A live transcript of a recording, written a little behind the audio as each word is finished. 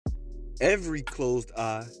Every closed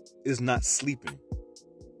eye is not sleeping,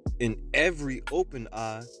 and every open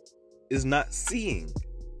eye is not seeing.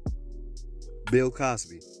 Bill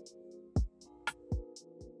Cosby.